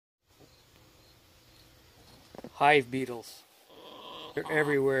hive beetles. They're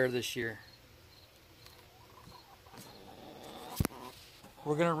everywhere this year.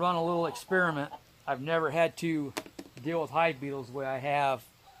 We're going to run a little experiment. I've never had to deal with hive beetles the way I have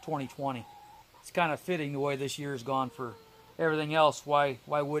 2020. It's kind of fitting the way this year's gone for everything else. Why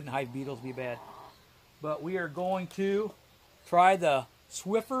wouldn't hive beetles be bad? But we are going to try the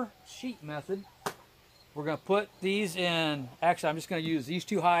Swiffer sheet method. We're going to put these in, actually I'm just going to use these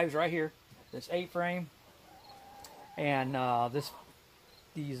two hives right here. This 8-frame and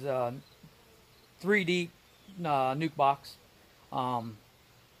these 3D nuke box.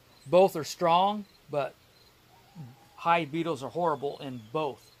 Both are strong, but hive beetles are horrible in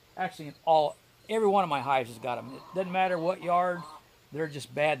both. Actually, in every one of my hives has got them. It doesn't matter what yard, they're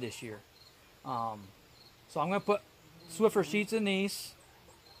just bad this year. So I'm going to put Swiffer sheets in these,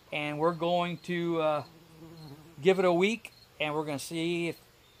 and we're going to give it a week, and we're going to see if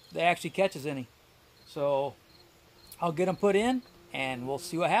they actually catches any. So I'll get them put in, and we'll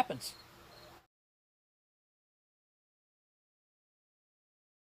see what happens.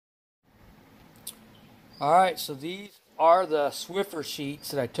 Alright, so these are the Swiffer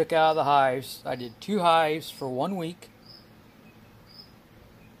sheets that I took out of the hives. I did 2 hives for 1 week.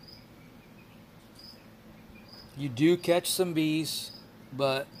 You do catch some bees,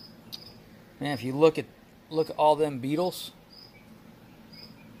 but man, if you look at all them beetles,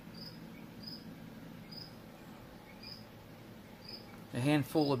 a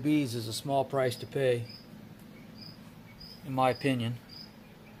handful of bees is a small price to pay, in my opinion.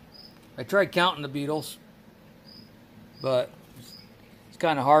 I tried counting the beetles, but it's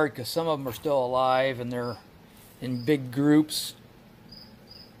kind of hard because some of them are still alive and they're in big groups,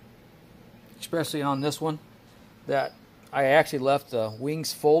 especially on this one that I actually left the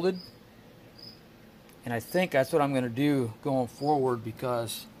wings folded, and I think that's what I'm going to do going forward,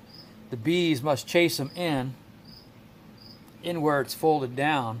 because the bees must chase them in where it's folded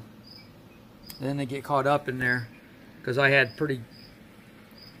down, and then they get caught up in there, because I had pretty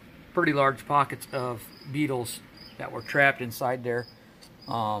large pockets of beetles that were trapped inside there,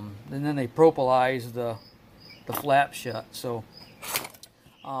 and then they propolize the flap shut. So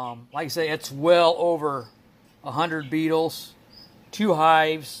like I say, it's well over 100 beetles, 2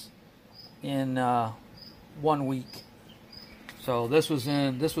 hives in 1 week. So this was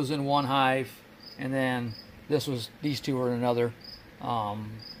in 1 hive, and then these 2 were in another.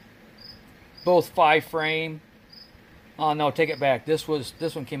 Both 5-frame. Oh no, take it back. This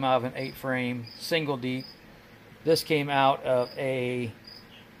one came out of an 8-frame single deep. This came out of a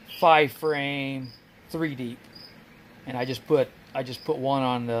 5-frame 3 deep, and I just put one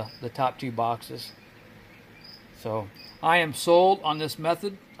on the top 2 boxes. So I am sold on this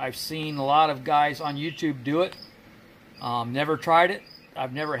method. I've seen a lot of guys on YouTube do it. Never tried it.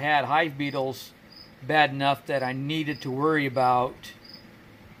 I've never had hive beetles bad enough that I needed to worry about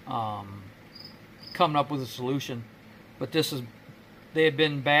coming up with a solution. But they have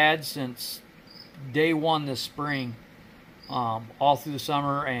been bad since day 1 this spring, all through the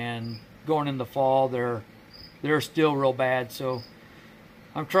summer and going into fall. They're still real bad. So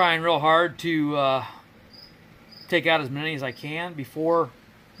I'm trying real hard to take out as many as I can before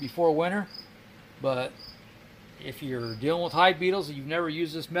winter. But if you're dealing with hive beetles and you've never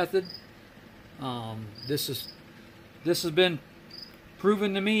used this method, this has been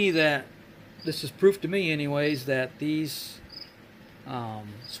proven to me that this is proof to me anyways that these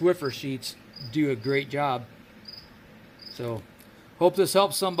Swiffer sheets do a great job. So hope this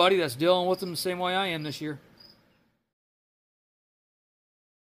helps somebody that's dealing with them the same way I am this year.